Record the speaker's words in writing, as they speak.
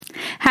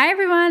Hi,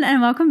 everyone,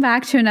 and welcome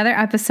back to another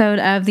episode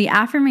of the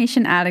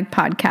Affirmation Addict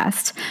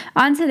podcast.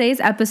 On today's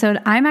episode,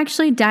 I'm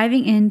actually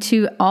diving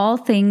into all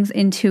things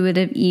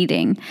intuitive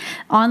eating.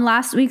 On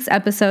last week's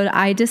episode,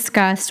 I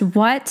discussed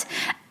what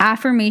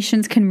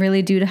affirmations can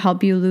really do to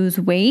help you lose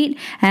weight,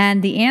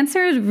 and the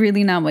answer is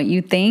really not what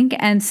you think.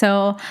 And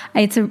so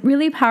it's a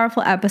really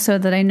powerful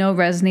episode that I know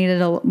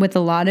resonated with a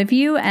lot of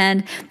you.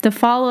 And the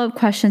follow-up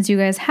questions you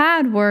guys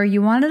had were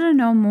you wanted to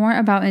know more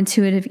about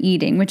intuitive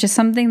eating, which is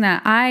something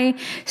that I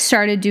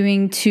started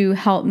doing to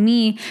help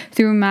me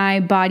through my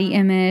body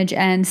image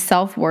and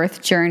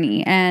self-worth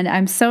journey. And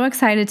I'm so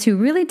excited to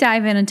really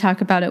dive in and talk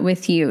about it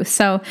with you.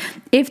 So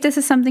if this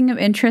is something of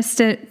interest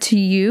to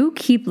you,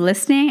 keep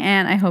listening,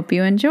 and I hope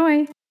you enjoy.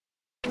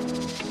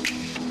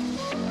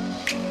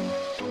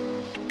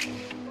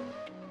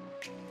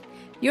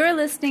 You're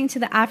listening to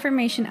the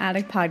Affirmation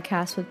Addict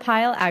podcast with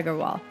Payal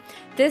Agarwal.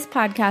 This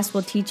podcast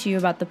will teach you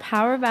about the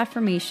power of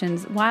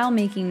affirmations while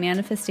making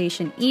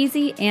manifestation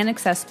easy and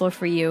accessible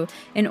for you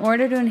in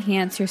order to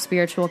enhance your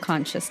spiritual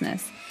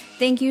consciousness.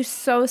 Thank you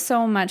so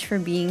much for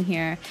being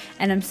here,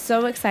 and I'm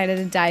so excited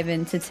to dive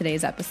into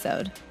today's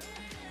episode.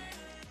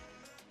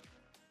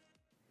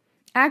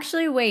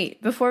 Actually,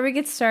 wait, before we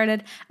get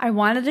started, I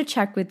wanted to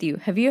check with you.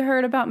 Have you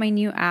heard about my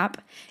new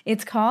app?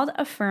 It's called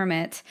Affirm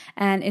It,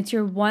 and it's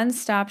your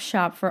one-stop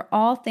shop for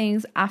all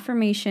things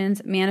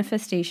affirmations,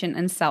 manifestation,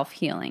 and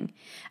self-healing.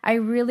 I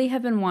really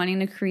have been wanting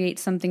to create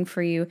something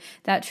for you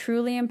that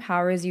truly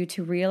empowers you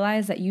to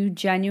realize that you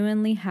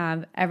genuinely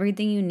have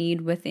everything you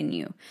need within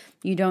you.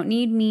 You don't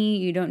need me.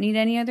 You don't need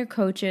any other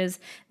coaches.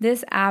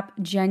 This app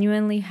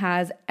genuinely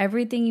has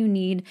everything you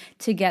need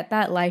to get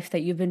that life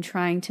that you've been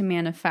trying to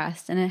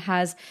manifest. And it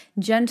has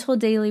gentle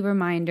daily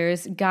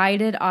reminders,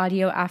 guided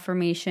audio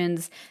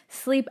affirmations,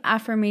 sleep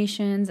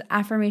affirmations,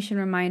 affirmation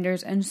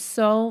reminders, and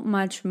so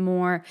much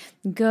more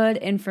good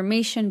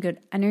information, good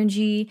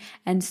energy,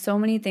 and so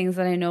many things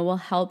that I know will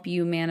help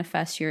you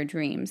manifest your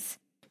dreams.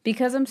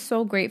 Because I'm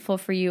so grateful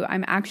for you,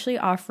 I'm actually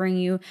offering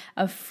you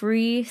a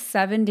free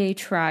 7-day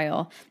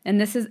trial. And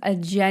this is a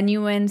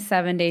genuine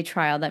 7-day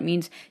trial. That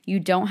means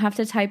you don't have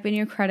to type in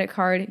your credit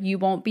card. You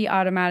won't be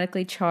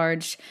automatically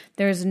charged.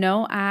 There's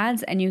no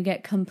ads, and you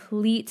get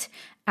complete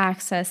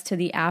access to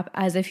the app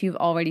as if you've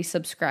already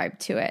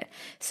subscribed to it.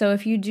 So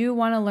if you do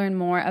want to learn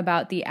more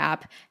about the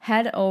app,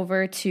 head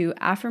over to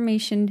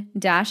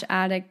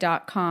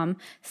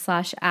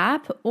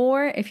affirmation-addict.com/app,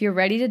 or if you're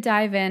ready to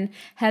dive in,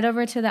 head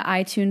over to the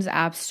iTunes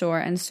App Store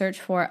and search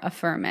for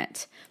Affirm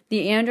It.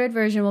 The Android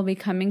version will be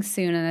coming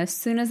soon, and as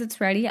soon as it's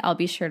ready, I'll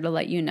be sure to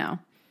let you know.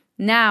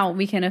 Now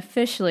we can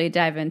officially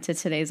dive into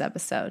today's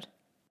episode.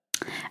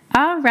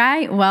 All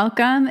right,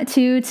 welcome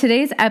to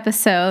today's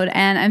episode,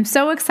 and I'm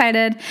so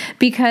excited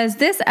because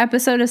this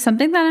episode is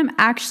something that I'm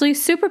actually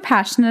super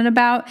passionate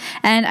about,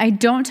 and I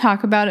don't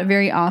talk about it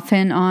very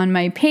often on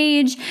my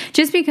page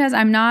just because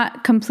I'm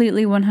not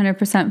completely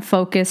 100%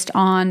 focused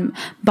on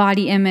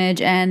body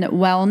image and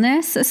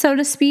wellness, so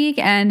to speak,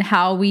 and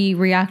how we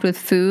react with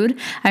food.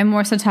 I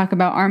more so talk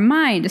about our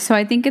mind, so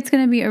I think it's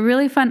going to be a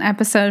really fun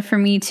episode for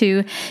me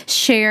to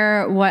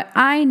share what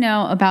I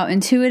know about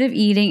intuitive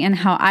eating and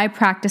how I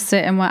practice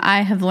it and what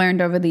I have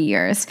learned over the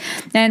years.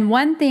 And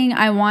one thing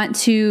I want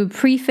to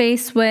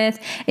preface with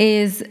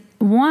is,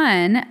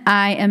 one,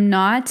 I am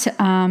not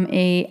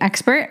a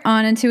expert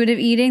on intuitive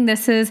eating.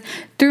 This is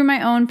through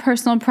my own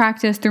personal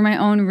practice, through my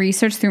own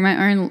research, through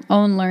my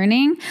own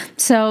learning.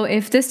 So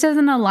if this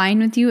doesn't align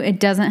with you,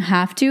 it doesn't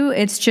have to.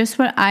 It's just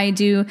what I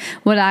do,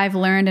 what I've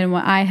learned, and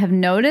what I have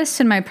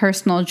noticed in my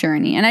personal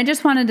journey. And I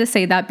just wanted to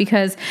say that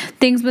because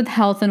things with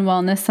health and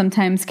wellness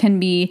sometimes can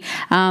be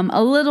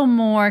a little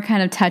more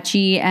kind of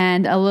touchy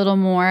and a little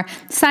more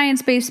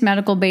science-based,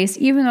 medical-based,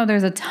 even though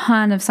there's a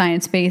ton of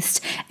science-based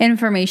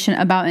information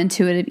about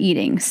intuitive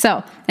eating.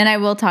 So, and I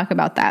will talk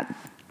about that.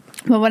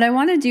 But what I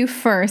want to do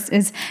first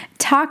is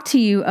talk to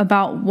you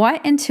about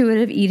what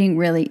intuitive eating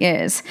really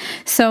is.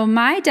 So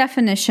my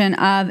definition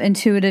of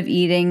intuitive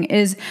eating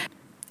is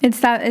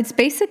it's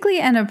basically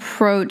an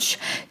approach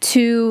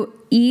to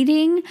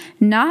eating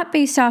not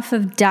based off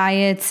of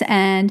diets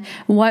and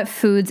what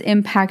foods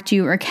impact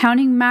you or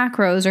counting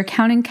macros or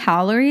counting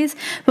calories,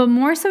 but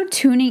more so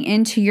tuning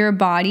into your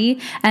body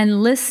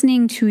and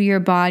listening to your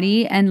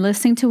body and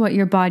listening to what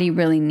your body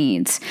really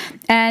needs.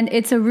 And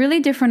it's a really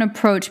different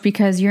approach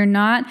because you're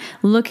not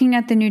looking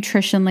at the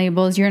nutrition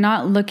labels. You're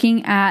not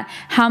looking at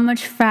how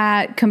much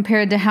fat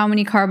compared to how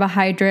many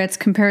carbohydrates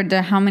compared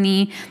to how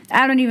many,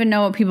 I don't even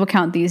know what people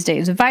count these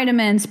days,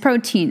 vitamins,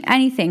 protein,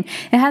 anything.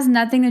 It has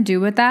nothing to do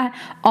with that.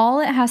 All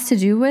it has to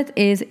do with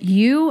is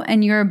you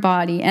and your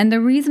body. And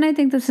the reason I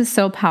think this is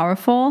so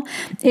powerful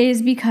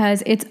is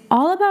because it's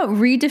all about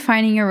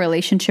redefining your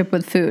relationship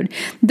with food.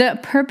 The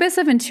purpose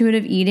of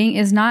intuitive eating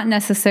is not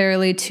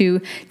necessarily to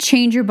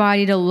change your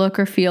body to look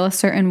or feel a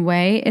certain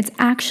way, it's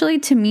actually,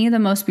 to me, the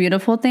most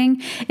beautiful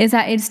thing is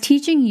that it's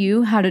teaching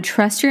you how to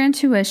trust your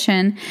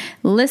intuition,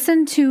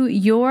 listen to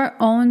your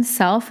own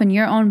self and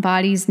your own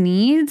body's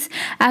needs,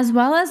 as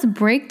well as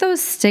break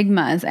those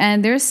stigmas.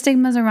 And there's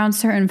stigmas around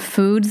certain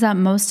foods that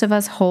most of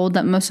us hold,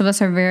 that most of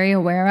us are very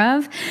aware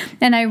of.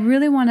 And I'm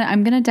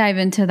going to dive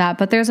into that,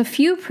 but there's a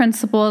few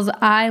principles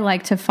I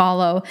like to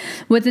follow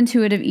with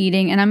intuitive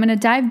eating, and I'm going to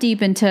dive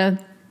deep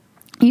into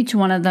each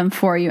one of them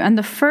for you. And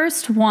the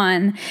first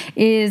one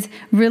is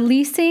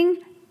releasing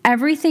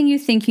everything you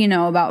think you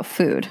know about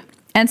food.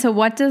 And so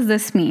what does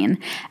this mean?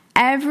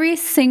 Every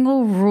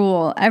single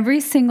rule, every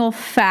single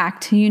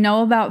fact you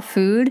know about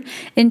food,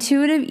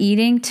 intuitive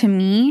eating, to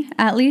me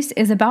at least,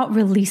 is about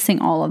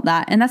releasing all of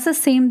that. And that's the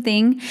same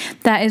thing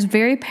that is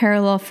very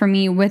parallel for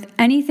me with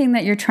anything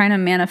that you're trying to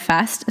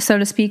manifest, so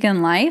to speak,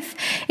 in life,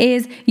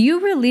 is you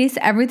release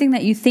everything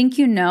that you think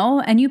you know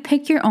and you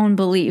pick your own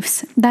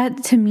beliefs.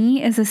 That, to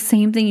me, is the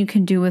same thing you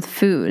can do with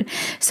food.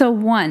 So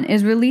one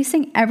is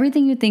releasing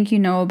everything you think you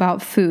know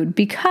about food,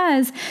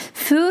 because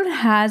food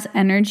has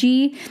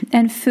energy,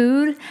 and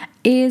food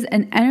is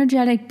an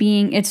energetic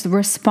being. It's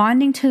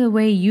responding to the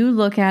way you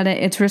look at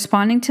it. It's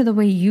responding to the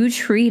way you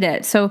treat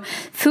it. So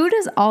food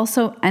is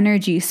also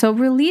energy. So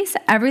release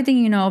everything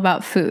you know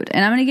about food.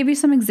 And I'm going to give you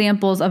some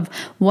examples of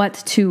what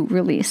to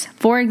release.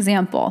 For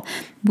example,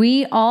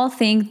 we all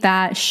think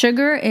that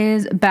sugar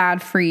is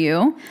bad for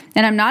you.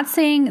 And I'm not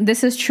saying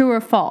this is true or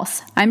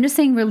false. I'm just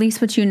saying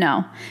release what you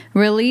know.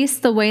 Release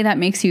the way that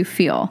makes you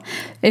feel.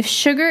 If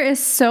sugar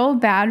is so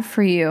bad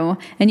for you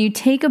and you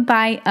take a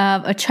bite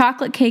of a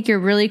chocolate cake you're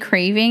really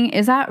craving,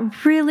 is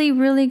that really,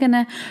 really going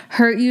to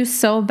hurt you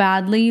so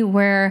badly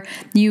where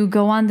you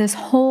go on this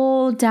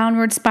whole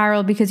downward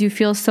spiral because you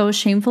feel so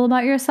shameful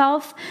about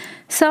yourself?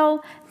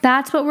 So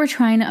that's what we're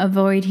trying to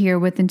avoid here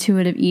with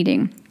intuitive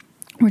eating.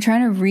 We're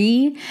trying to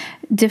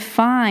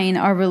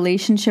redefine our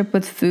relationship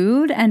with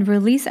food and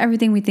release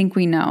everything we think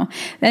we know.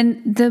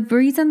 And the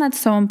reason that's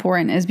so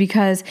important is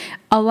because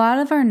a lot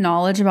of our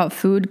knowledge about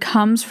food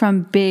comes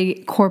from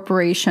big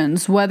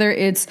corporations, whether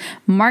it's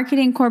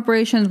marketing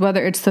corporations,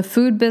 whether it's the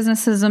food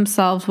businesses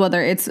themselves,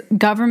 whether it's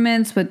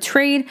governments with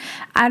trade.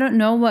 I don't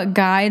know what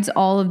guides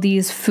all of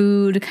these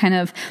food kind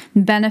of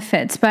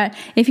benefits. But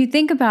if you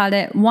think about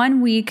it,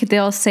 one week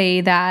they'll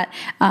say that,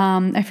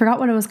 I forgot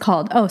what it was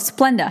called. Oh,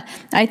 Splenda.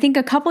 I think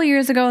a couple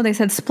years ago they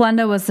said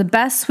Splenda was the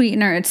best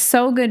sweetener. It's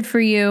so good for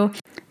you,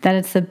 that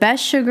it's the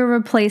best sugar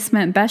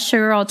replacement, best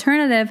sugar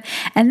alternative.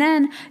 And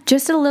then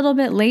just a little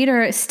bit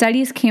later,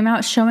 studies came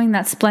out showing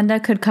that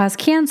Splenda could cause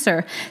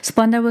cancer.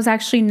 Splenda was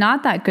actually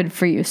not that good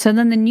for you. So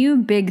then the new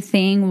big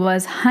thing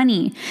was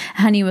honey.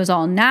 Honey was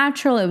all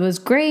natural. It was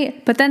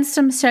great. But then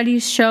some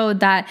studies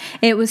showed that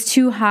it was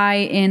too high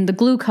in the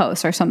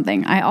glucose or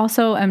something. I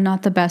also am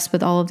not the best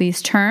with all of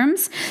these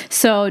terms,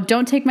 so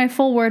don't take my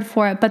full word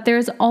for it, but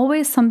there's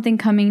always something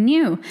coming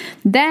new.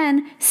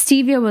 Then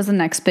stevia was the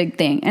next big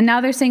thing. And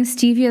now they're saying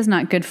stevia is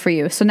not good for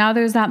you. So now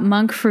there's that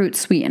monk fruit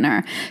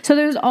sweetener. So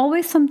there's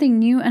always something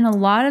new. And a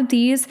lot of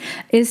these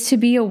is to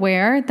be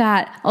aware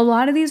that a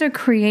lot of these are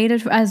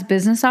created as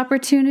business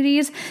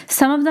opportunities.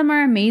 Some of them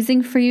are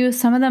amazing for you.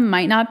 Some of them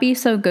might not be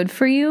so good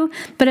for you,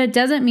 but it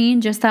doesn't mean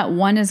just that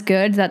one is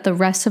good, that the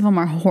rest of them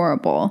are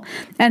horrible.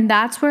 And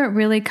that's where it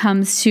really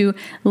comes to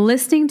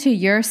listening to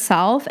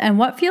yourself and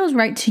what feels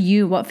right to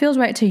you, what feels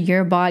right to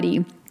your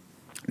body.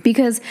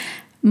 Because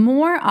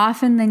more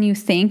often than you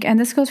think, and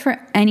this goes for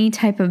any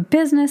type of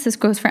business, this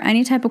goes for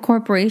any type of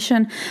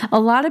corporation, a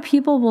lot of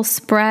people will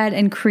spread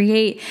and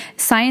create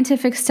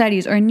scientific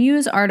studies or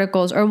news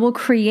articles, or will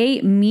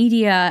create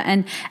media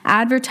and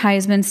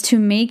advertisements to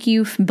make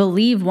you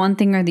believe one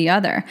thing or the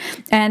other.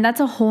 And that's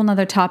a whole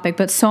nother topic,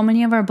 but so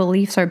many of our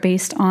beliefs are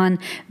based on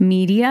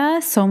media.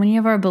 So many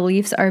of our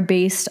beliefs are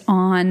based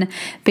on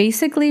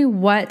basically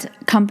what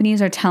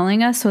companies are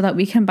telling us so that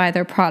we can buy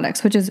their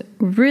products, which is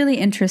really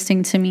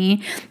interesting to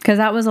me, because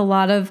that was a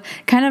lot of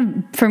kind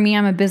of, for me,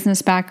 I'm a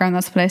business background.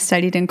 That's what I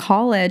studied in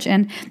college.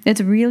 And it's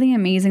really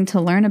amazing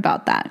to learn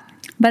about that.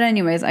 But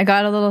anyways, I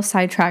got a little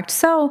sidetracked.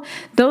 So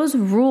those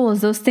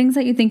rules, those things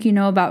that you think you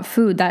know about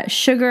food, that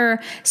sugar,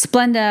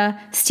 Splenda,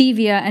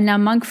 stevia, and now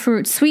monk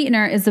fruit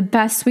sweetener is the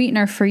best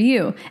sweetener for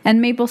you.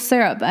 And maple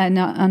syrup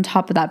on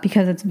top of that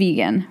because it's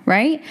vegan,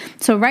 right?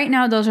 So right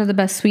now, those are the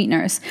best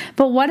sweeteners.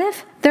 But what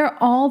if they're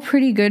all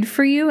pretty good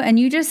for you and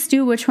you just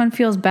do which one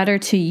feels better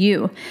to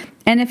you?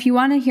 And if you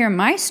want to hear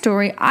my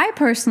story, I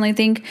personally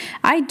think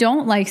I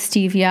don't like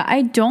stevia.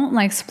 I don't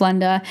like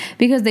Splenda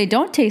because they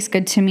don't taste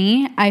good to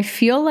me. I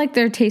feel like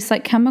they taste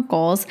like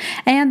chemicals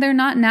and they're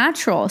not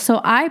natural.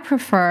 So I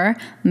prefer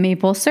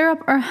maple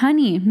syrup or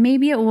honey.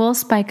 Maybe it will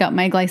spike up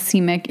my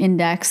glycemic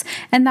index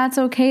and that's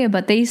okay,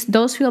 but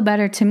those feel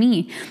better to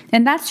me.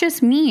 And that's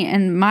just me.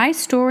 And my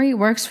story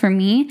works for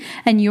me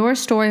and your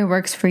story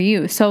works for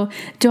you. So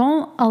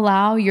don't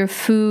allow your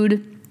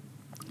food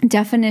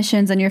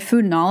definitions and your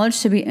food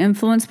knowledge to be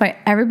influenced by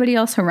everybody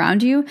else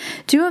around you,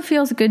 do what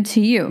feels good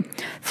to you.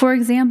 For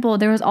example,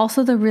 there was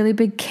also the really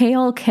big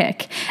kale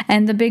kick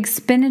and the big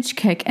spinach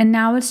kick, and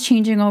now it's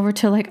changing over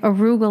to like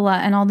arugula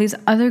and all these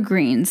other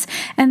greens.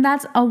 And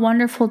that's a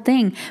wonderful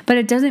thing, but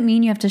it doesn't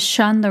mean you have to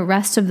shun the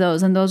rest of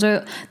those, and those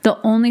are the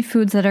only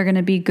foods that are going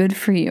to be good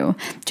for you.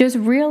 Just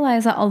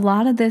realize that a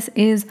lot of this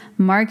is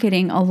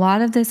marketing. A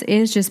lot of this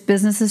is just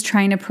businesses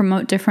trying to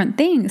promote different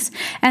things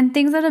and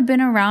things that have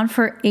been around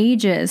for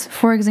ages.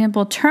 For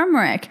example,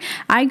 turmeric.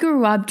 I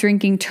grew up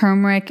drinking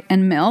turmeric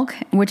and milk,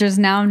 which is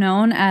now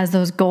known as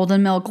those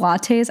golden milk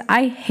lattes.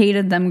 I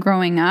hated them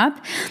growing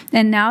up.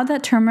 And now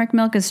that turmeric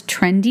milk is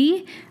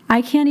trendy,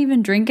 I can't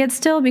even drink it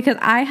still because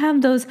I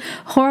have those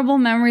horrible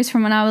memories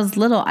from when I was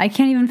little. I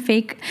can't even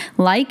fake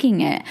liking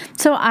it.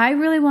 So I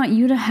really want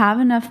you to have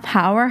enough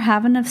power,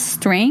 have enough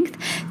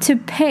strength to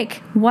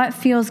pick what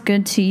feels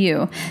good to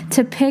you,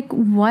 to pick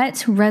what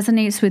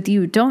resonates with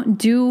you. Don't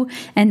do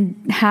and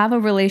have a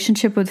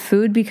relationship with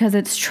food because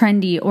it's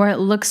trendy or it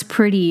looks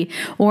pretty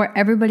or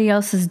everybody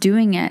else is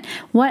doing it.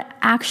 What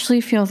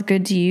actually feels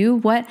good to you?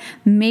 What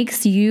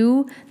makes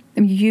you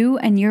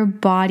and your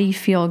body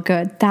feel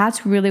good?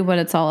 That's really what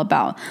it's all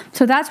about.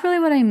 So that's really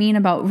what I mean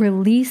about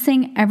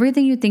releasing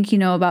everything you think you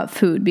know about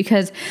food,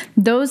 because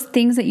those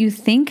things that you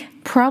think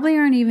probably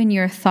aren't even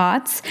your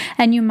thoughts,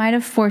 and you might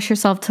have forced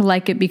yourself to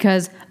like it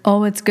because,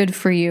 oh, it's good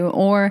for you,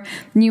 or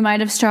you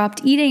might have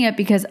stopped eating it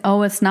because,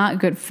 oh, it's not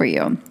good for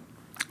you.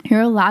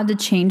 You're allowed to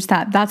change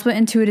that. That's what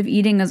intuitive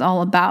eating is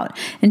all about.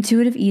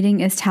 Intuitive eating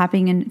is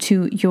tapping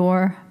into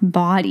your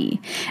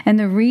body. And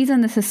the reason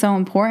this is so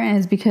important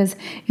is because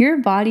your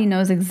body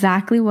knows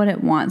exactly what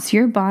it wants.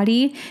 Your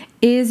body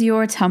is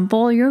your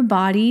temple. Your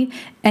body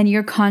and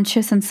your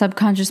conscious and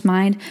subconscious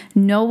mind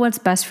know what's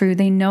best for you.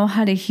 They know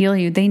how to heal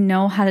you. They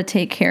know how to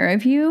take care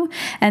of you,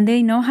 and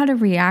they know how to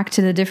react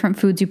to the different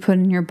foods you put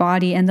in your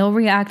body, and they'll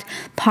react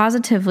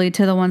positively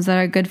to the ones that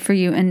are good for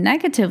you and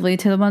negatively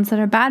to the ones that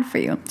are bad for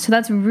you. So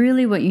that's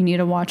really what you need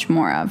to watch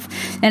more of.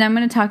 And I'm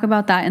going to talk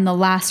about that in the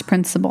last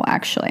principle,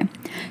 actually.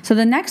 So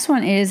the next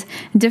one is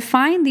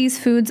define these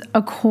foods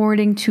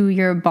according to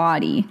your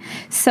body.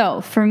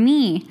 So for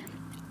me,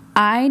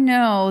 I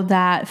know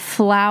that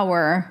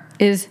flour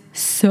is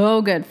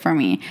so good for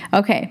me.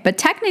 Okay, but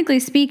technically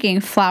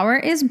speaking, flour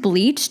is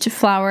bleached.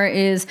 Flour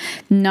is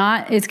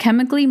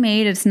chemically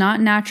made. It's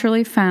not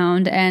naturally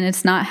found, and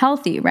it's not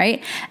healthy,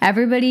 right?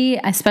 Everybody,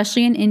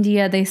 especially in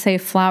India, they say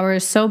flour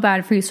is so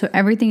bad for you, so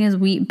everything is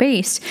wheat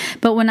based.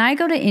 But when I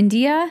go to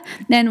India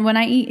and when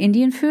I eat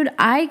Indian food,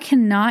 I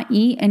cannot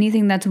eat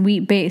anything that's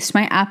wheat based.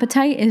 My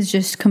appetite is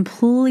just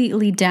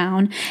completely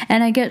down,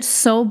 and I get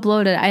so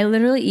bloated. I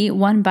literally eat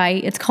one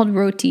bite. It's called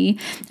roti.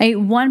 I eat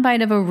one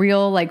bite of a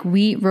real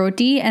wheat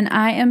roti, and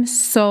I am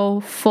so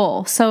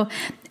full. So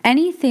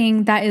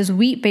anything that is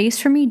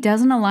wheat-based for me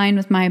doesn't align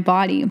with my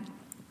body.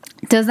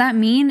 Does that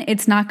mean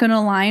it's not going to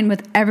align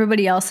with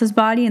everybody else's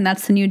body and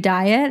that's the new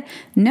diet?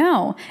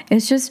 No,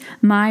 it's just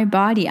my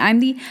body. I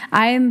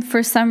am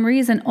for some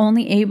reason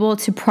only able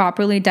to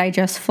properly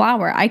digest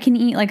flour. I can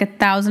eat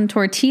 1,000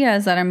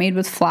 tortillas that are made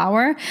with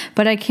flour,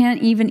 but I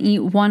can't even eat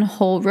one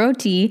whole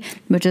roti,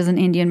 which is an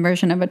Indian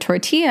version of a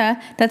tortilla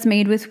that's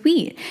made with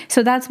wheat.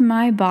 So that's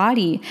my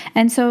body.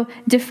 And so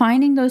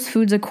defining those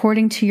foods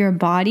according to your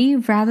body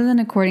rather than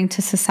according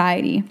to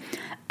society.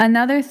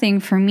 Another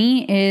thing for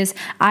me is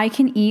I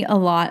can eat a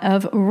lot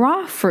of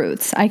raw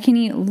fruits. I can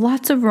eat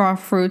lots of raw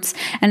fruits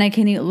and I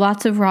can eat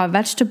lots of raw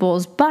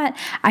vegetables, but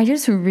I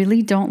just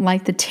really don't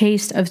like the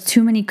taste of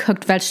too many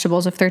cooked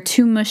vegetables. If they're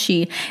too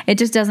mushy, it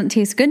just doesn't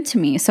taste good to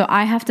me. So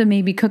I have to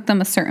maybe cook them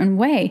a certain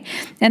way.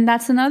 And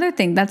that's another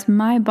thing. That's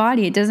my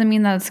body. It doesn't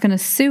mean that it's going to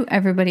suit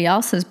everybody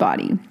else's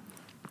body.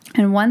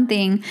 And one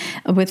thing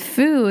with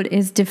food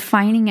is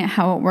defining it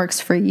how it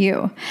works for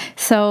you.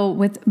 So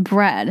with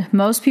bread,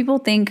 most people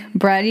think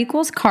bread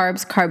equals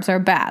carbs, carbs are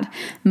bad.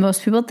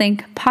 Most people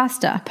think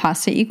pasta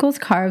equals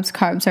carbs,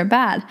 carbs are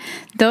bad.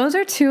 Those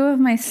are two of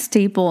my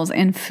staples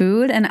in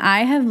food, and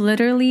I have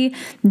literally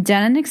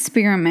done an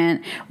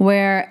experiment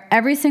where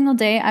every single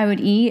day I would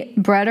eat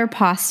bread or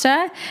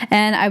pasta,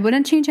 and I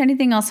wouldn't change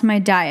anything else in my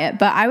diet,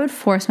 but I would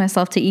force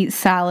myself to eat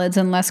salads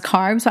and less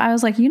carbs. So I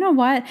was like, you know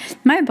what?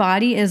 My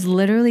body is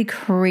literally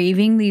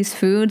craving these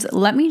foods.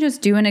 Let me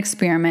just do an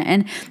experiment.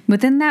 And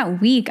within that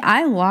week,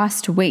 I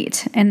lost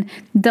weight. And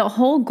the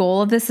whole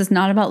goal of this is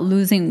not about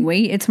losing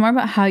weight. It's more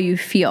about how you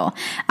feel.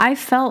 I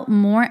felt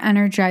more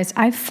energized.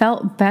 I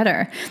felt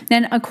better.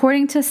 And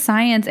according to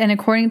science and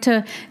according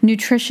to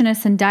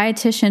nutritionists and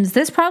dietitians,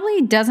 this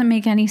probably doesn't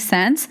make any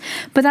sense,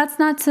 but that's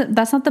not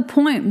the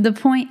point. The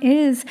point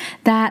is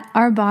that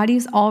our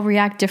bodies all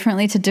react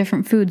differently to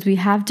different foods. We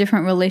have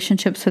different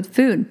relationships with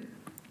food.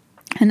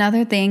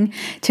 Another thing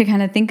to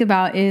kind of think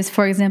about is,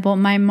 for example,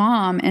 my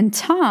mom and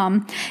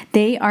Tom,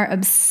 they are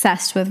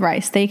obsessed with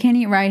rice. They can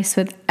eat rice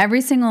with every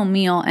single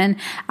meal, and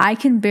I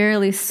can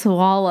barely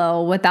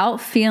swallow without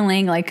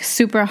feeling like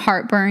super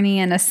heartburny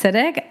and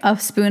acidic a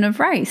spoon of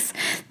rice.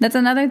 That's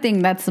another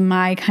thing that's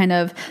my kind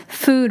of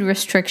food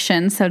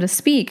restriction, so to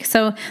speak.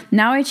 So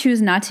now I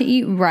choose not to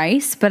eat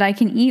rice, but I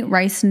can eat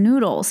rice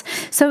noodles.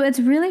 So it's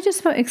really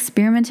just about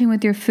experimenting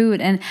with your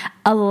food and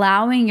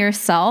allowing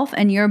yourself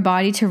and your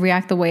body to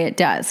react the way it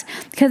does.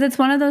 Because it's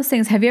one of those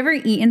things, have you ever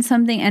eaten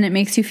something and it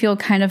makes you feel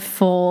kind of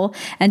full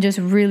and just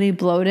really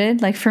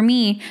bloated? Like for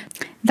me,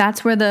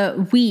 that's where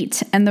the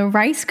wheat and the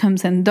rice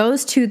comes in.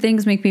 Those two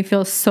things make me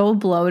feel so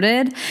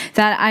bloated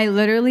that I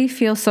literally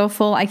feel so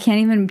full. I can't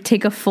even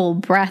take a full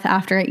breath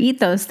after I eat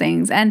those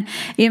things. And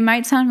it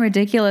might sound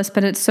ridiculous,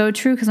 but it's so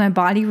true because my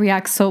body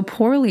reacts so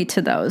poorly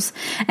to those.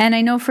 And I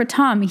know for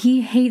Tom,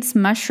 he hates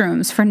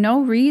mushrooms for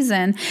no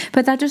reason,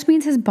 but that just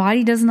means his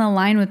body doesn't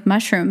align with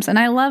mushrooms. And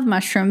I love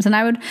mushrooms, and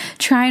I would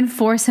try and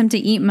force him to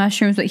eat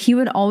mushrooms, but he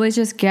would always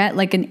just get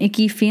like an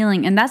icky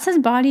feeling. And that's his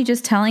body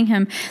just telling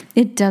him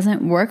it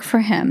doesn't work for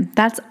him.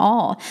 That's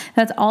all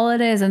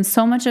it is. And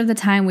so much of the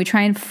time we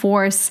try and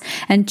force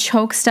and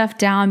choke stuff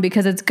down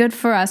because it's good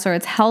for us or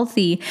it's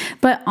healthy.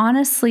 But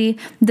honestly,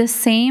 the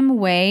same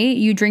way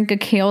you drink a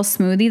kale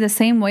smoothie, the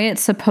same way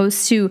it's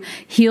supposed to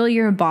heal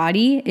your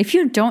body, if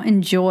you don't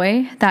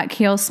enjoy that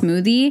kale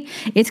smoothie,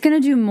 it's going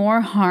to do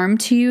more harm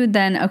to you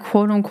than a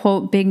quote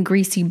unquote big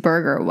greasy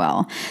burger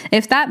will.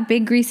 If that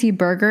big greasy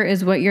burger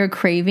is what you're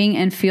craving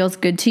and feels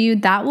good to you,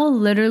 that will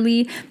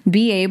literally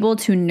be able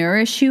to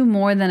nourish you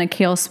more than a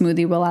kale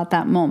smoothie will at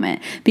that moment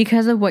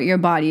because of what your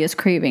body is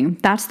craving.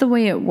 That's the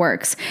way it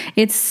works.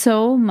 It's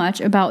so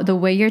much about the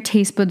way your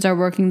taste buds are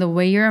working, the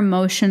way your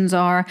emotions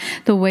are,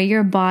 the way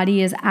your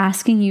body is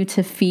asking you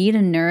to feed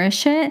and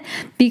nourish it,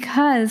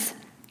 because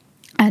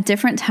at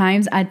different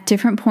times, at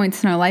different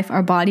points in our life,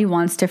 our body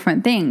wants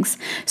different things.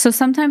 So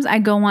sometimes I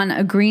go on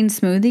a green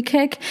smoothie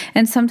kick,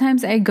 and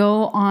sometimes I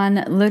go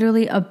on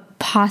literally a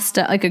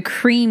pasta, like a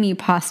creamy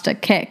pasta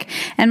kick.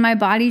 And my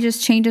body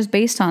just changes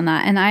based on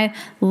that. And I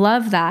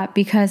love that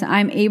because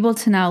I'm able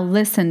to now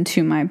listen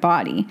to my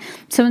body.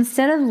 So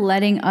instead of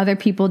letting other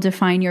people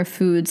define your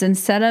foods,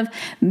 instead of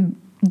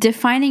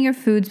defining your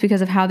foods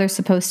because of how they're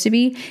supposed to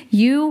be,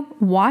 you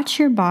watch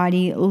your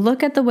body,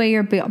 look at the way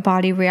your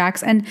body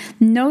reacts, and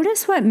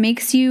notice what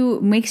makes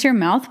your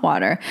mouth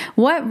water.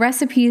 What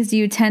recipes do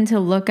you tend to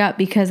look up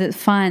because it's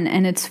fun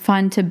and it's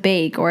fun to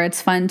bake, or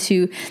it's fun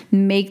to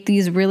make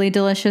these really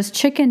delicious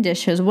chicken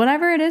dishes?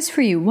 Whatever it is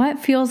for you, what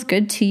feels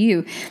good to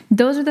you,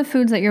 those are the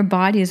foods that your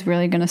body is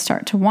really going to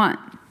start to want.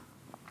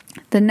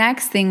 The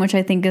next thing, which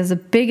I think is the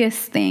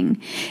biggest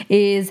thing,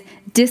 is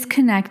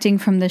disconnecting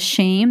from the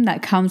shame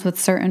that comes with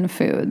certain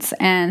foods.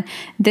 And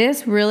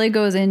this really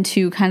goes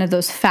into kind of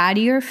those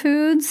fattier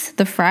foods,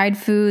 the fried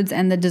foods,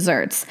 and the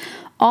desserts.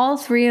 All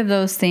three of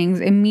those things,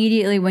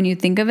 immediately when you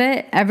think of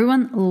it,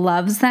 everyone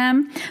loves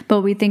them,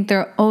 but we think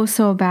they're oh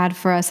so bad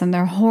for us and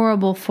they're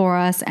horrible for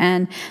us,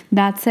 and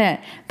that's it.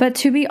 But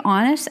to be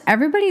honest,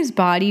 everybody's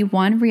body,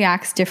 one,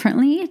 reacts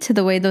differently to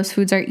the way those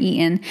foods are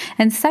eaten.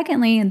 And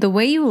secondly, the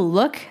way you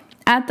look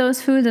at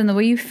those foods and the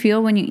way you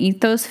feel when you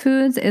eat those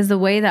foods is the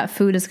way that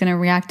food is going to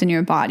react in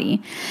your body.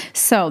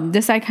 So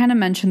I kind of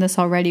mentioned this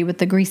already with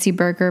the greasy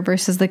burger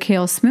versus the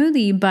kale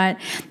smoothie.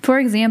 But for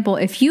example,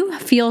 if you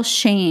feel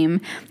shame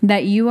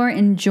that you are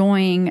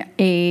enjoying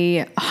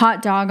a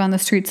hot dog on the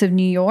streets of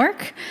New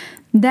York,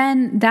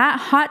 then that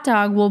hot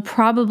dog will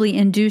probably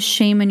induce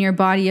shame in your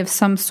body of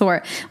some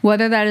sort,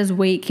 whether that is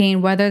weight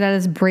gain, whether that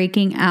is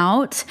breaking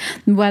out,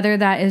 whether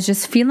that is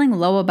just feeling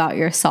low about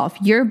yourself.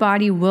 Your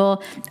body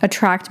will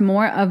attract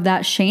more of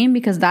that shame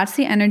because that's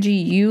the energy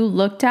you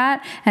looked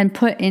at and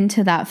put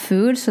into that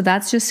food. So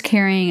that's just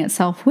carrying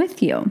itself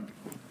with you.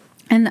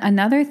 And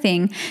another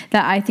thing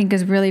that I think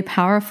is really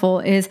powerful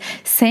is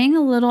saying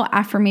a little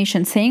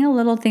affirmation, saying a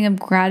little thing of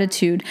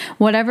gratitude,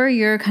 whatever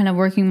you're kind of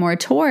working more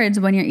towards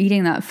when you're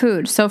eating that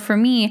food. So for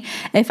me,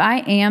 if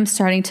I am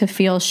starting to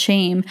feel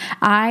shame,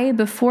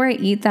 before I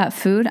eat that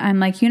food, I'm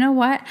like, you know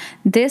what?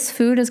 This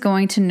food is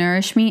going to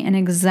nourish me in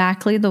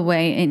exactly the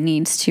way it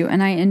needs to.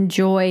 And I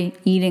enjoy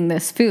eating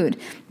this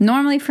food.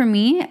 Normally for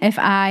me, if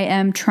I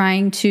am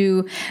trying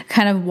to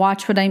kind of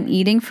watch what I'm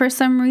eating for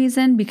some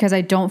reason because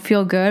I don't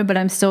feel good, but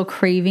I'm still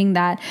craving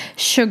that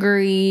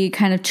sugary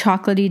kind of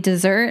chocolatey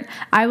dessert,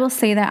 I will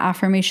say that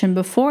affirmation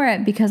before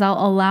it because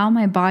I'll allow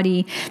my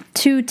body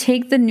to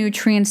take the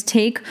nutrients,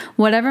 take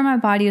whatever my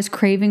body is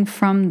craving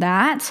from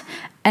that,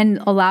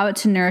 and allow it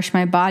to nourish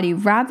my body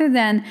rather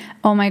than,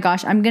 oh my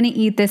gosh, I'm going to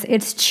eat this.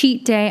 It's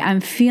cheat day. I'm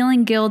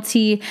feeling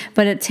guilty,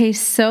 but it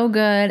tastes so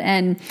good.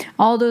 And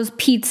all those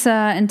pizza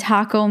and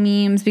taco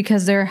memes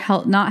because they're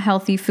not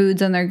healthy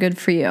foods and they're good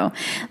for you.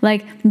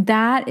 Like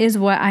that is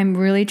what I'm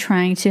really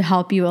trying to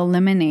help you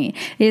eliminate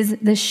is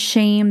the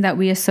shame that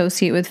we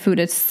associate with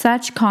food. It's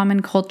such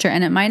common culture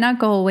and it might not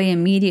go away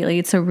immediately.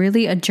 It's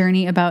really a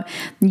journey about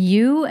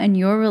you and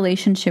your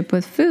relationship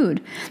with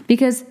food,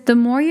 because the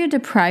more you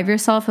deprive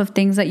yourself of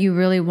things that you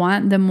really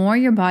want, the more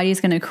your body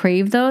is going to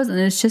crave those, and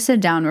it's just a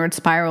downward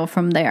spiral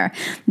from there.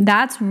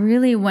 That's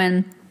really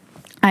when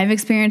I've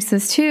experienced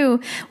this too,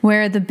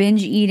 where the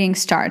binge eating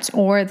starts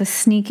or the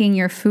sneaking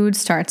your food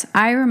starts.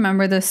 I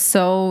remember this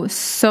so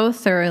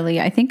thoroughly.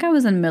 I think I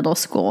was in middle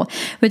school,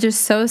 which is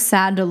so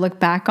sad to look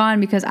back on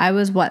because I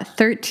was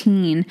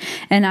 13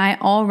 and I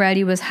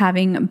already was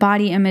having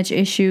body image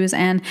issues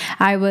and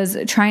I was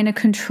trying to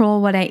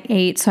control what I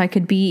ate so I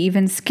could be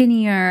even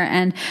skinnier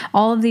and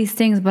all of these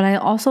things. But I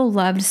also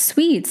loved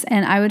sweets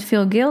and I would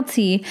feel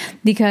guilty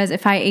because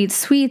if I ate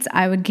sweets,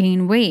 I would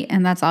gain weight.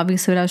 And that's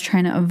obviously what I was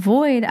trying to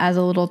avoid as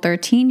a little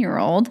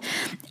 13-year-old.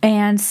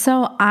 And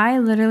so I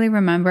literally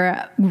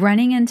remember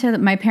running into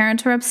my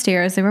parents were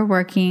upstairs, they were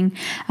working,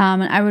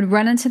 and I would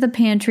run into the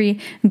pantry,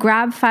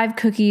 grab 5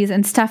 cookies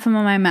and stuff them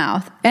in my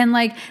mouth. And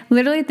like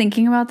literally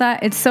thinking about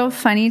that, it's so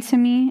funny to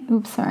me.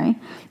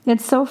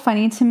 It's so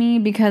funny to me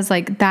because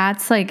like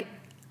that's like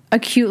a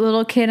cute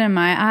little kid in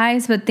my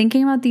eyes, but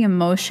thinking about the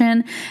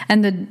emotion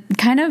and the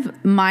kind of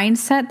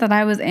mindset that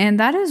I was in,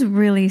 that is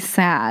really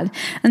sad.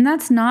 And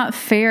that's not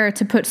fair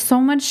to put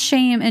so much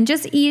shame in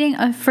just eating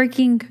a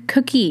freaking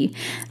cookie.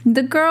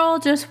 The girl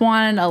just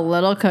wanted a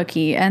little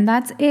cookie and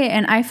that's it.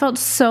 And I felt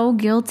so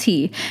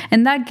guilty.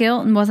 And that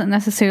guilt wasn't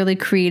necessarily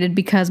created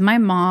because my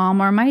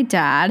mom or my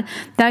dad.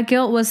 That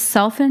guilt was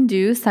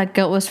self-induced. That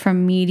guilt was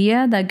from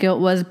media. That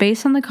guilt was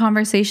based on the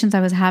conversations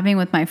I was having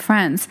with my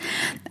friends.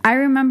 I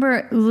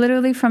remember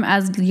literally from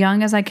as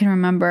young as I can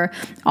remember,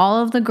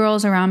 all of the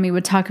girls around me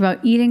would talk about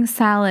eating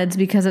salads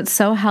because it's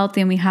so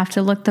healthy and we have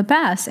to look the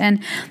best.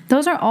 And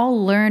those are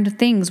all learned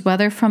things,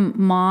 whether from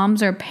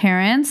moms or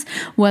parents,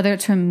 whether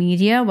it's from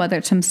media, whether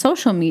it's from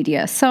social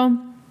media. So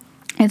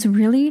it's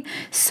really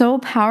so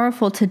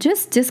powerful to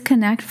just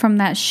disconnect from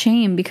that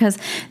shame because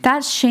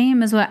that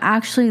shame is what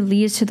actually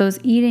leads to those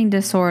eating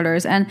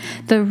disorders and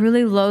the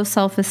really low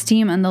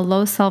self-esteem and the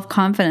low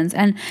self-confidence.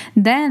 And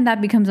then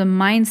that becomes a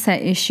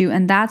mindset issue.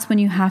 And that's when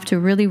you have to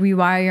really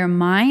rewire your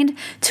mind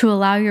to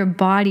allow your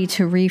body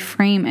to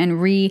reframe and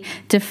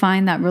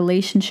redefine that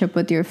relationship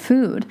with your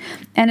food.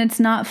 And it's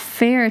not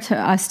fair to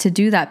us to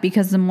do that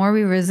because the more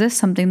we resist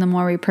something, the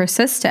more we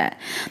persist it.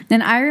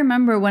 And I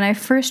remember when I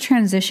first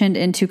transitioned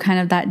into kind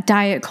of that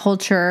diet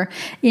culture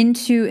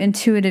into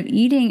intuitive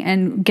eating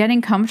and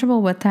getting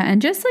comfortable with that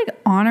and just like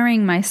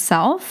honoring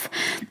myself,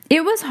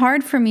 it was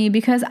hard for me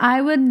because I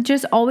would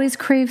just always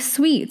crave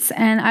sweets.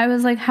 And I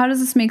was like, how does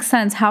this make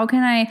sense? How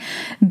can I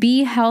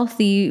be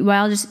healthy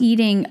while just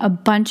eating a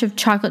bunch of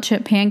chocolate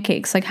chip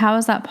pancakes? Like, how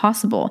is that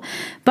possible?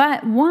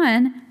 But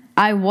one,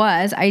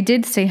 I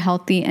did stay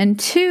healthy. And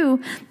 2,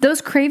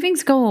 those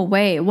cravings go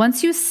away.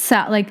 Once you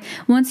I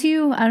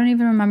don't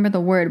even remember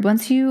the word.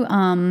 Once you,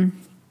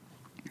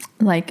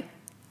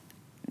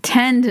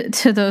 tend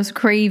to those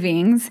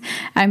cravings.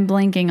 I'm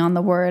blanking on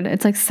the word.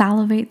 It's like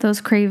salivate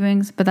those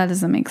cravings, but that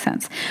doesn't make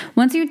sense.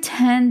 Once you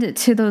tend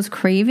to those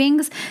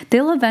cravings,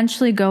 they'll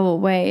eventually go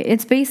away.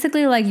 It's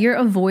basically like you're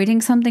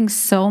avoiding something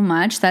so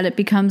much that it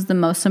becomes the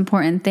most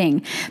important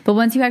thing. But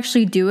once you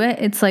actually do it,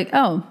 it's like,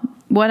 oh,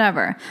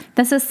 whatever.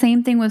 That's the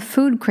same thing with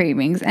food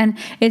cravings. And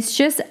it's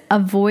just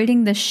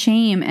avoiding the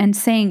shame and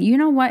saying, you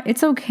know what?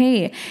 It's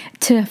okay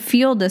to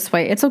feel this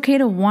way. It's okay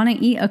to want to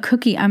eat a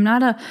cookie. I'm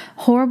not a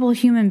horrible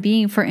human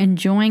being for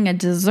enjoying a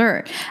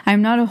dessert.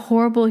 I'm not a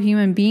horrible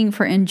human being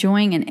for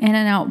enjoying an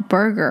In-N-Out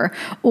burger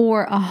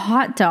or a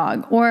hot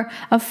dog or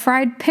a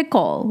fried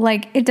pickle.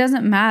 Like, it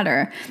doesn't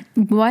matter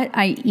what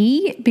I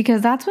eat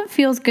because that's what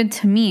feels good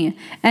to me.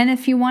 And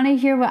if you want to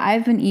hear what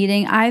I've been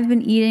eating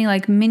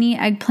like mini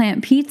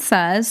eggplant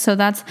pizza. So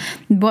that's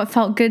what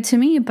felt good to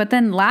me. But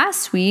then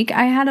last week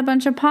I had a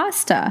bunch of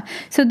pasta.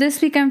 So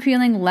this week I'm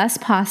feeling less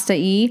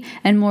pasta-y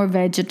and more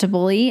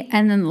vegetable-y.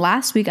 And then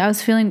last week I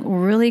was feeling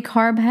really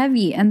carb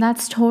heavy, and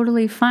that's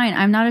totally fine.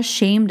 I'm not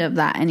ashamed of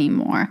that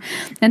anymore.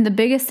 And the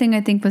biggest thing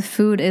I think with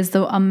food is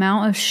the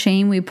amount of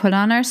shame we put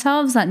on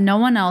ourselves that no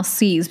one else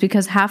sees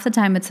because half the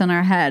time it's in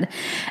our head.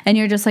 And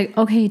you're just like,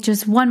 okay,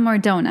 just one more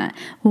donut,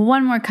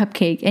 one more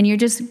cupcake. And you're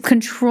just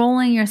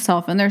controlling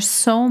yourself. And there's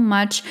so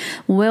much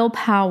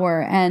willpower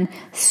and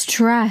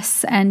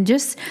stress and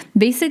just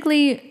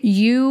basically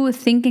you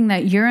thinking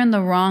that you're in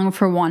the wrong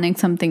for wanting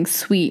something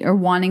sweet or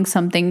wanting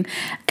something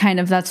kind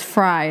of that's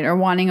fried or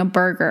wanting a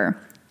burger,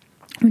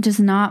 which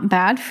is not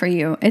bad for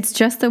you. It's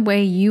just the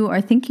way you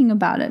are thinking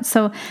about it.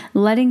 So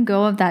letting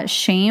go of that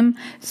shame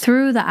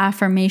through the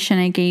affirmation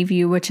I gave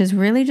you, which is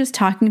really just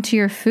talking to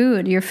your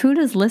food. Your food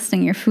is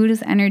listening. Your food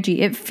is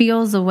energy. It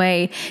feels the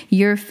way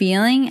you're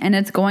feeling, and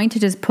it's going to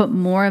just put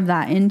more of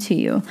that into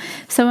you.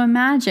 So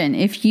imagine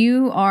if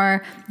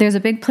there's a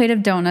big plate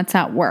of donuts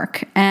at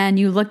work and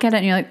you look at it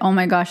and you're like, oh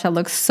my gosh, that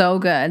looks so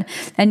good.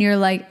 And you're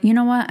like, you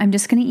know what? I'm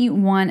just going to eat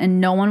one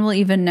and no one will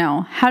even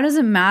know. How does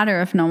it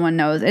matter if no one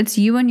knows? It's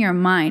you and your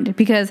mind,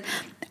 because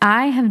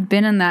I have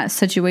been in that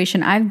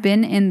situation. I've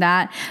been in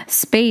that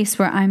space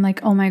where I'm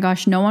like, oh my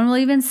gosh, no one will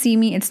even see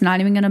me. It's not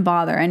even going to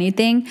bother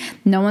anything.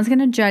 No one's going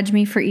to judge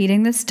me for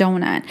eating this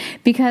donut,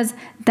 because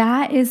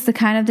that is the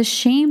kind of the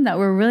shame that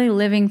we're really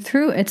living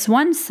through. It's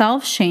one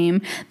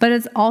self-shame, but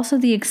it's also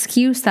the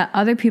excuse that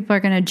other people are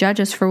going to judge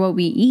us for what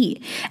we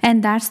eat.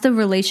 And that's the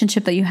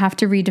relationship that you have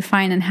to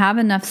redefine and have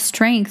enough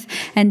strength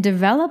and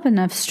develop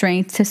enough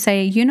strength to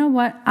say, you know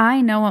what?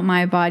 I know what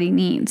my body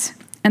needs.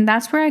 And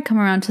that's where I come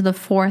around to the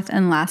fourth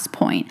and last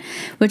point,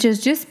 which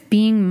is just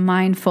being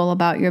mindful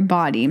about your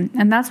body.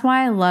 And that's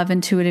why I love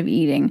intuitive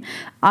eating.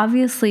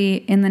 Obviously,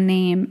 in the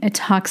name, it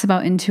talks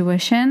about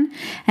intuition,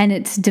 and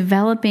it's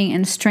developing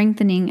and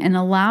strengthening and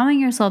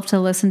allowing yourself to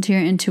listen to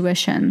your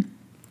intuition.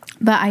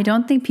 But I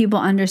don't think people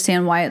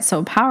understand why it's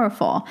so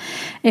powerful.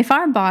 If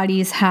our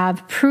bodies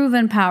have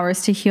proven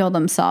powers to heal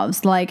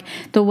themselves, like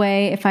the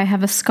way if I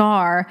have a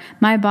scar,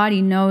 my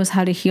body knows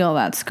how to heal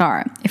that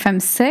scar. If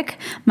I'm sick,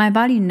 my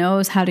body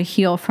knows how to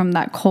heal from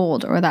that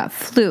cold or that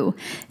flu.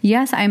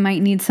 Yes, I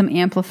might need some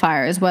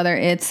amplifiers, whether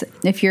it's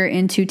if you're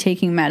into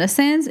taking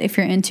medicines, if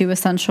you're into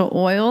essential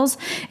oils,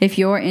 if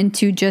you're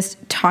into just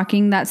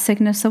talking that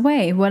sickness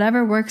away,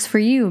 whatever works for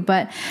you.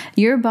 But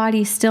your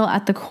body still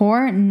at the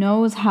core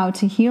knows how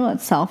to heal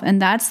itself, and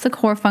that's the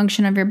core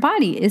function of your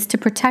body, is to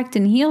protect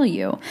and heal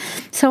you.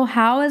 So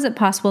how is it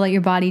possible that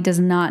your body does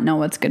not know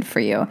what's good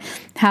for you?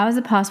 How is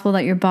it possible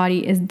that your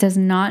body does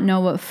not know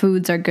what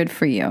foods are good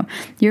for you?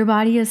 Your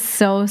body is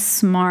so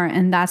smart,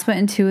 and that's what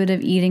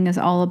intuitive eating is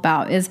all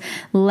about, is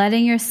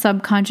letting your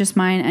subconscious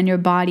mind and your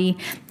body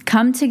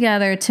come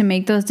together to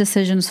make those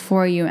decisions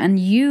for you, and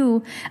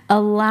you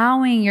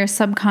allowing your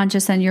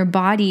subconscious and your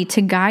body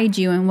to guide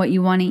you in what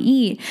you want to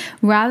eat,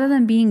 rather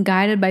than being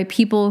guided by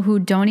people who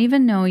don't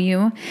even know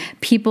you,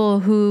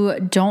 people who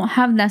don't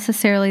have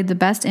necessarily the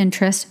best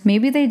interest.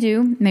 Maybe they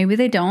do, maybe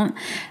they don't.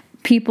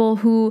 People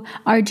who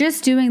are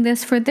just doing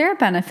this for their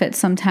benefit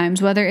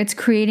sometimes, whether it's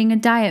creating a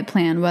diet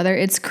plan, whether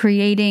it's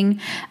creating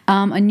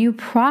a new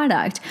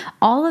product.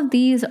 All of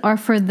these are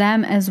for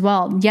them as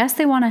well. Yes,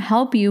 they want to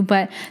help you,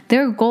 but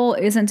their goal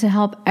isn't to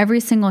help every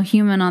single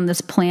human on this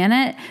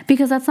planet,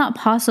 because that's not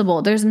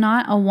possible. There's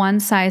not a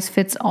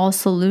one-size-fits-all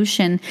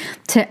solution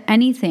to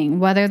anything,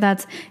 whether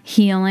that's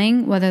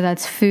healing, whether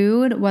that's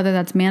food, whether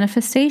that's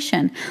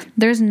manifestation.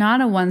 There's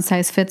not a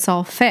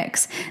one-size-fits-all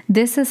fix.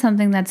 This is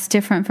something that's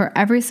different for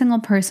every single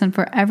person,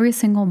 for every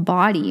single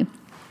body.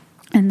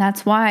 And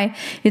that's why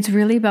it's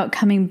really about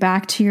coming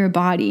back to your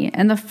body.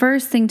 And the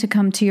first thing to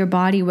come to your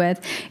body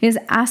with is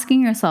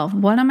asking yourself,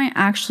 what am I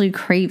actually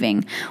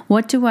craving?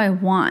 What do I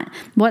want?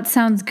 What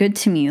sounds good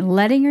to me?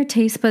 Letting your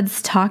taste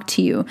buds talk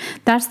to you.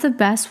 That's the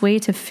best way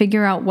to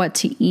figure out what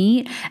to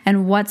eat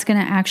and what's going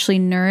to actually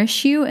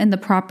nourish you in the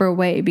proper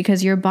way,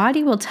 because your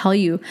body will tell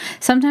you.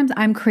 Sometimes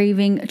I'm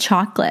craving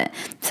chocolate.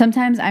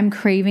 Sometimes I'm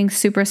craving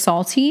super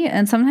salty,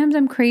 and sometimes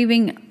I'm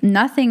craving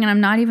nothing and I'm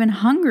not even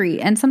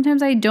hungry. And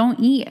sometimes I don't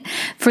eat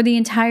for the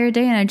entire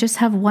day and I just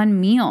have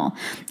one meal.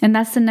 And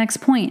that's the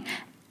next point.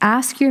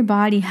 Ask your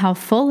body how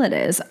full it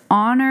is.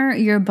 Honor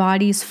your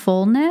body's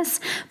fullness,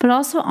 but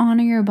also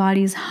honor your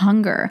body's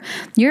hunger.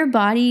 Your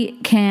body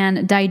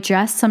can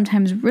digest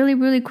sometimes really,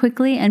 really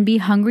quickly and be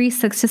hungry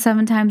 6 to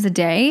 7 times a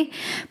day.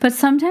 But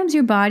sometimes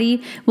your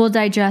body will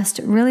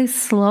digest really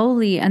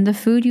slowly, and the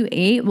food you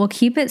ate will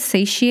keep it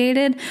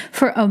satiated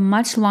for a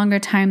much longer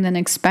time than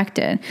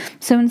expected.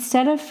 So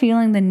instead of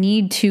feeling the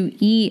need to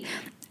eat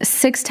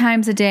 6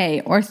 times a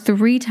day or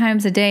 3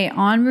 times a day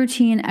on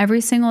routine every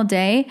single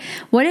day,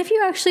 what if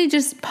you actually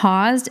just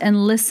paused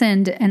and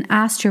listened and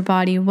asked your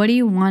body, what do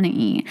you want to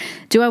eat?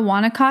 Do I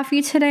want a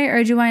coffee today,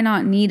 or do I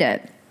not need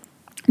it?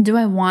 Do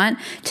I want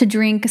to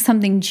drink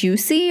something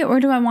juicy, or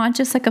do I want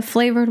just like a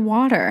flavored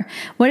water?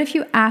 What if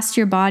you asked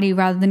your body,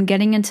 rather than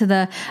getting into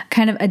the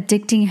kind of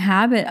addicting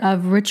habit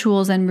of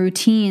rituals and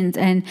routines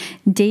and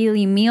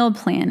daily meal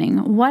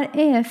planning? What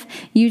if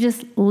you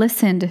just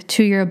listened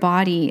to your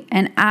body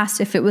and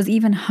asked if it was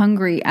even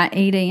hungry at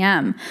 8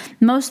 a.m.?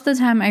 Most of the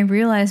time I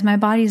realize my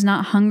body's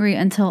not hungry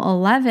until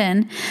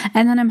 11,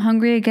 and then I'm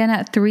hungry again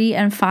at 3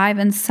 and 5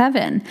 and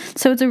 7.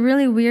 So it's a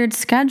really weird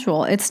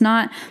schedule. It's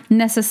not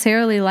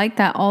necessarily like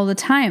that all the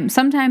time.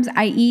 Sometimes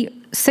I eat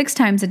 6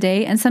 times a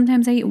day, and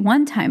sometimes I eat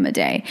 1 time a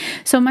day.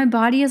 So my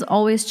body is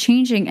always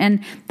changing,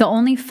 and the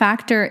only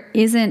factor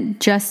isn't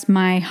just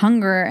my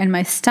hunger and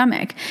my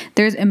stomach.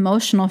 There's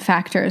emotional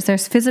factors,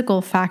 there's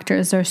physical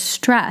factors, there's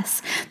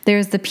stress,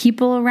 there's the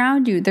people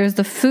around you, there's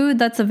the food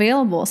that's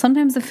available.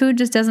 Sometimes the food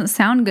just doesn't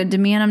sound good to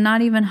me, and I'm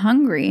not even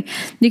hungry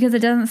because it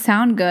doesn't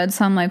sound good.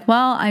 So I'm like,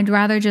 well, I'd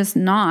rather just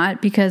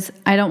not, because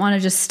I don't want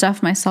to just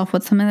stuff myself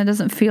with something that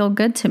doesn't feel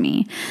good to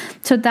me.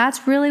 So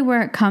that's really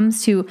where it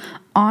comes to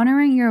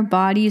honoring your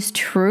body's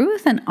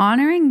truth and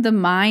honoring the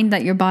mind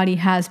that your body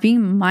has,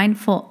 being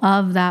mindful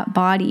of that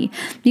body,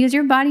 because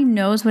your body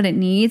knows what it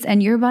needs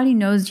and your body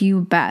knows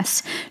you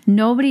best.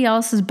 Nobody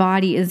else's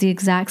body is the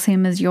exact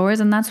same as yours.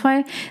 And that's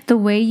why the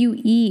way you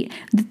eat,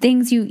 the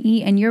things you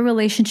eat, and your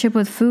relationship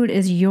with food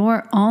is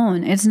your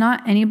own. It's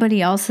not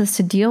anybody else's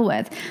to deal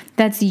with.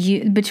 That's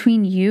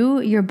between you,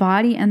 your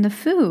body, and the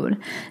food.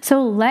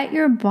 So let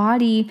your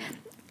body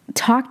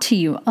talk to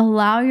you.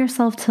 Allow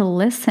yourself to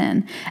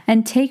listen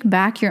and take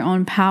back your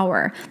own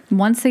power.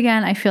 Once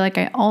again, I feel like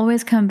I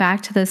always come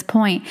back to this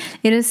point.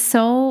 It is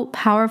so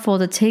powerful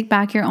to take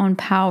back your own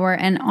power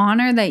and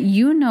honor that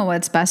you know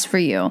what's best for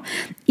you.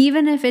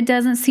 Even if it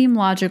doesn't seem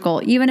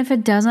logical, even if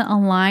it doesn't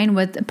align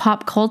with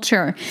pop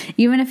culture,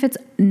 even if it's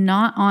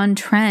not on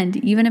trend,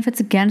 even if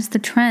it's against the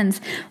trends,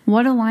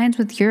 what aligns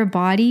with your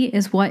body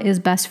is what is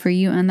best for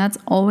you. And that's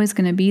always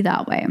going to be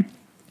that way.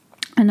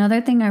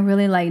 Another thing I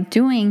really like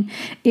doing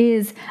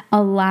is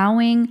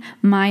allowing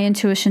my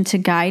intuition to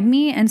guide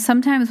me. And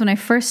sometimes when I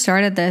first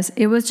started this,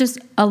 it was just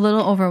a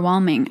little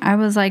overwhelming. I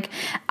was like,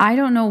 I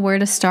don't know where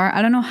to start.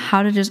 I don't know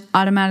how to just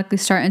automatically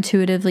start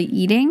intuitively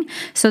eating.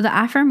 So the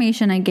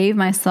affirmation I gave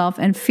myself,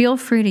 and feel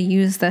free to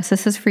use this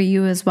is for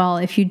you as well.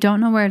 If you don't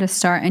know where to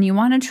start and you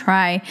want to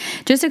try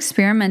just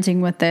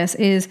experimenting with this,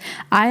 is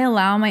I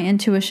allow my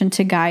intuition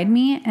to guide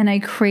me and I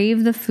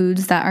crave the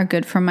foods that are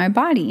good for my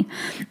body.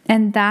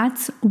 And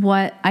that's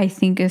what I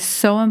think is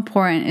so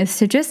important, is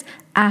to just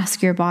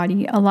ask your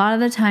body. A lot of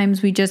the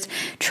times we just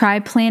try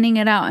planning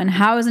it out and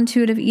how is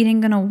intuitive eating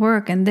going to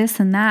work and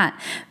this and that.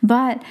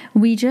 But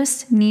we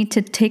just need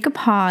to take a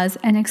pause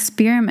and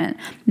experiment.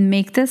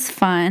 Make this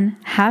fun.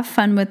 Have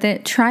fun with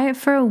it. Try it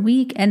for a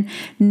week and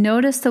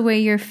notice the way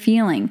you're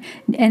feeling.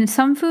 And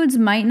some foods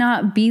might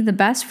not be the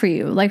best for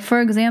you. Like, for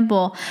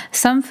example,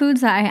 some foods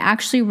that I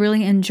actually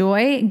really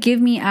enjoy give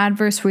me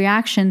adverse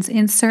reactions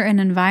in certain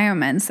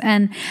environments.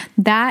 And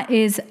that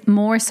is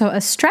more so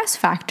a stress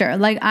factor.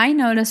 Like, I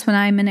notice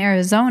when I'm in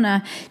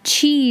Arizona,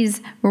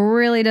 cheese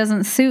really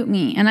doesn't suit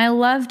me. And I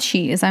love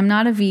cheese. I'm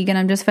not a vegan.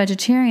 I'm just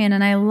vegetarian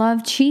and I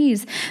love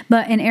cheese.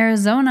 But in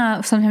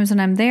Arizona, sometimes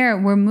when I'm there,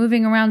 we're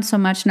moving around so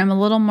much and I'm a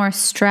little more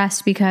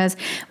stressed because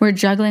we're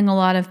juggling a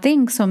lot of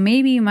things. So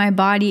maybe my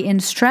body in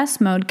stress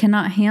mode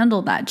cannot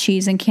handle that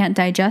cheese and can't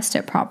digest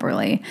it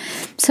properly.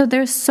 So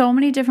there's so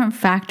many different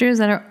factors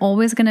that are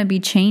always going to be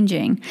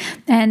changing.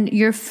 And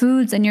your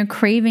foods and your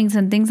cravings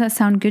and things that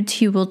sound good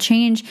to you will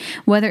change,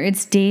 whether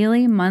it's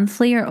daily,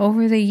 monthly, or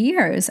over the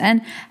years.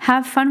 And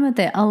have fun with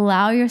it.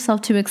 Allow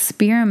yourself to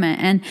experiment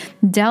and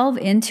delve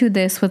into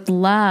this with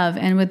love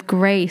and with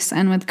grace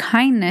and with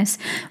kindness,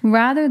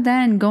 rather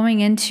than going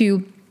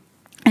into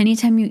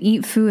anytime you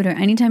eat food or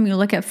anytime you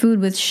look at food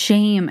with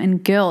shame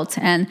and guilt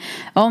and,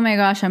 oh my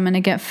gosh, I'm going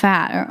to get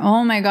fat, or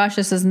oh my gosh,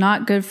 this is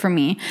not good for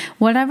me.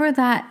 Whatever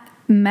that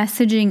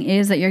messaging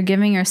is that you're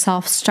giving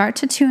yourself, start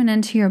to tune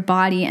into your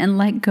body and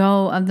let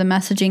go of the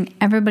messaging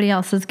everybody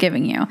else is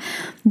giving you.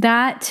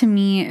 That to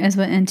me is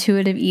what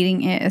intuitive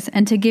eating is.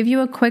 And to give you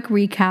a quick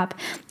recap,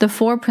 the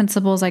 4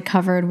 principles I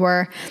covered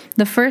were,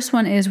 the first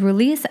one is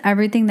release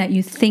everything that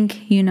you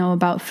think you know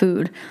about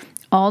food.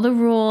 All the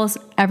rules,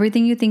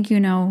 everything you think you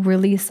know,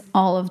 release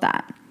all of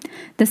that.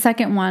 The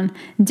second one,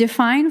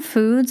 define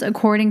foods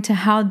according to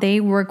how they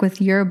work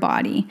with your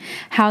body,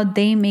 how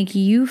they make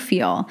you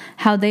feel,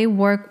 how they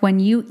work when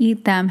you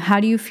eat them. How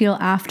do you feel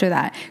after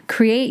that?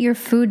 Create your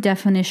food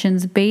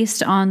definitions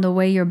based on the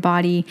way your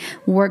body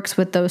works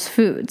with those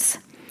foods.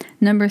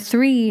 Number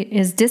 3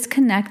 is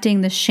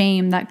disconnecting the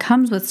shame that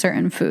comes with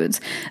certain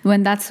foods.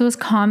 When that's those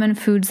common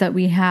foods that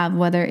we have,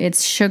 whether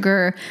it's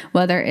sugar,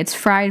 whether it's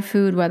fried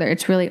food, whether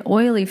it's really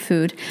oily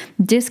food,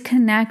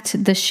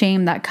 disconnect the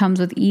shame that comes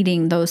with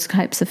eating those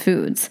types of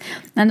foods.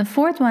 And the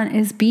 4th one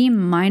is be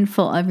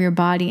mindful of your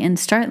body and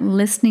start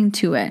listening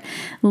to it.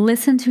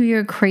 Listen to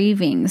your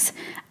cravings.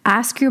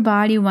 Ask your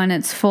body when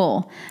it's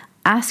full.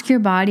 Ask your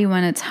body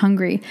when it's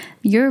hungry.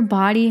 Your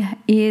body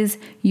is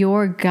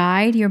your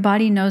guide. Your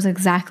body knows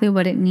exactly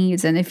what it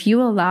needs. And if you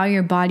allow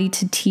your body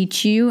to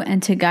teach you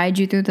and to guide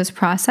you through this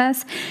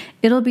process,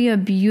 it'll be a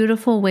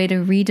beautiful way to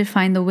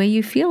redefine the way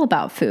you feel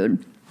about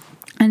food.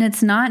 And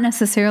it's not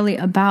necessarily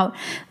about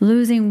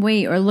losing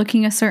weight or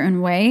looking a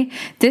certain way.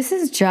 This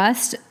is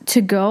just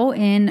to go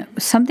in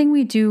something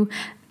we do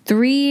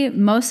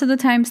most of the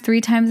times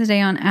 3 times a day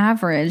on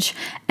average,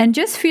 and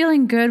just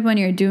feeling good when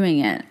you're doing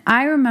it.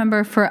 I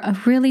remember for a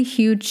really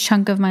huge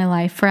chunk of my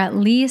life, for at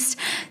least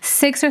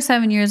 6 or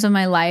 7 years of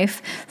my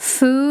life,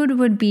 food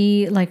would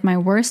be like my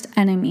worst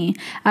enemy.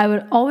 I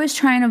would always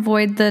try and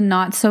avoid the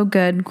not so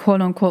good,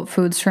 quote unquote,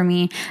 foods for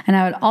me. And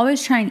I would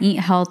always try and eat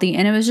healthy.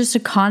 And it was just a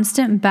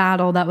constant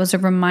battle that was a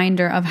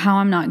reminder of how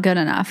I'm not good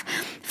enough.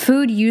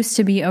 Food used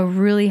to be a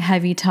really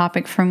heavy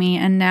topic for me.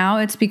 And now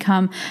it's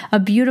become a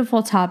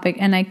beautiful topic.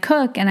 And I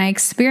cook and I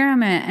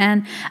experiment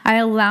and I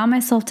allow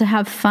myself to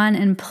have fun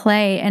and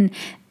play. And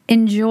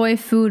enjoy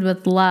food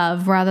with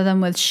love rather than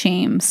with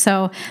shame.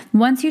 So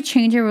once you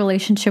change your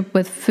relationship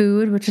with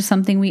food, which is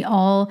something we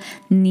all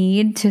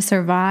need to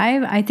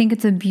survive, I think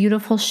it's a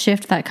beautiful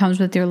shift that comes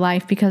with your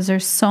life because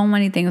there's so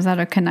many things that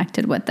are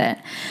connected with it.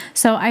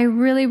 So I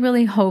really,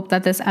 really hope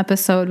that this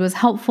episode was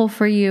helpful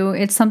for you.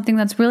 It's something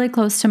that's really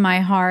close to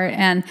my heart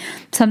and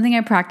something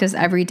I practice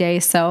every day.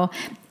 So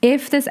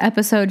if this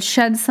episode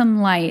shed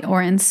some light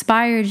or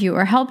inspired you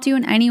or helped you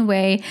in any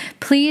way,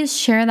 please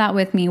share that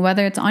with me,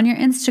 whether it's on your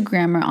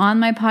Instagram or on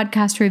my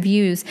podcast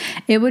reviews.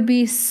 It would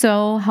be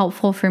so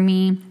helpful for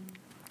me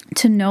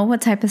to know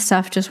what type of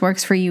stuff just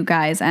works for you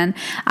guys. And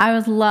I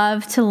would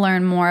love to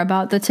learn more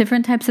about the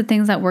different types of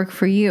things that work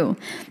for you.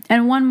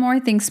 And one more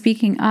thing,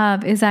 speaking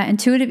of, is that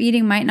intuitive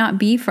eating might not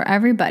be for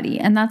everybody,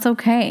 and that's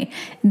okay.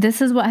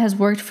 This is what has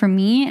worked for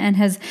me and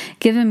has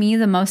given me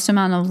the most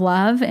amount of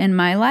love in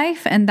my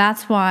life. And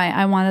that's why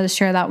I wanted to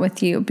share that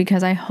with you,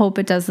 because I hope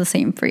it does the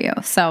same for you.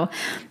 So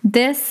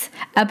this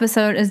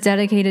episode is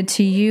dedicated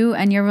to you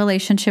and your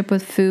relationship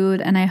with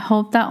food. And I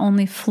hope that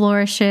only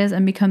flourishes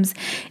and becomes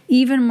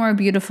even more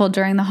beautiful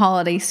during the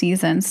holiday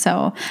season.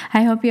 So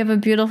I hope you have a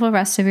beautiful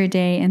rest of your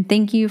day, and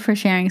thank you for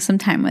sharing some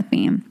time with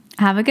me.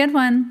 Have a good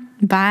one.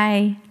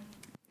 Bye.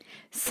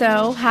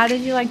 So, how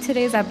did you like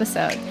today's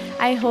episode?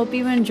 I hope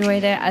you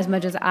enjoyed it as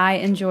much as I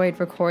enjoyed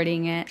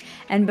recording it.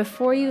 And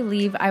before you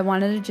leave, I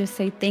wanted to just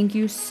say thank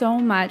you so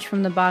much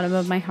from the bottom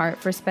of my heart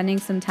for spending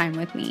some time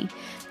with me.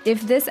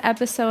 If this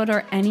episode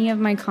or any of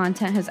my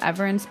content has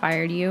ever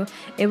inspired you,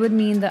 it would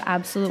mean the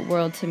absolute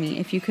world to me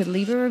if you could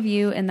leave a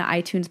review in the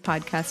iTunes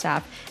podcast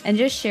app and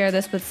just share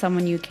this with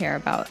someone you care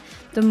about.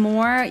 The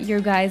more you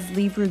guys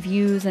leave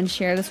reviews and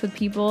share this with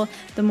people,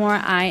 the more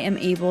I am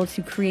able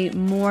to create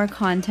more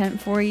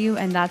content for you,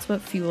 and that's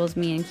what fuels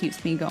me and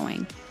keeps me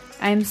going.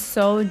 I am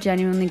so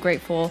genuinely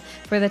grateful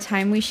for the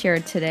time we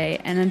shared today,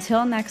 and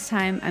until next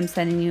time, I'm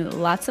sending you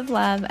lots of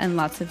love and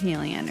lots of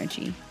healing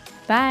energy.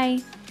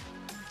 Bye!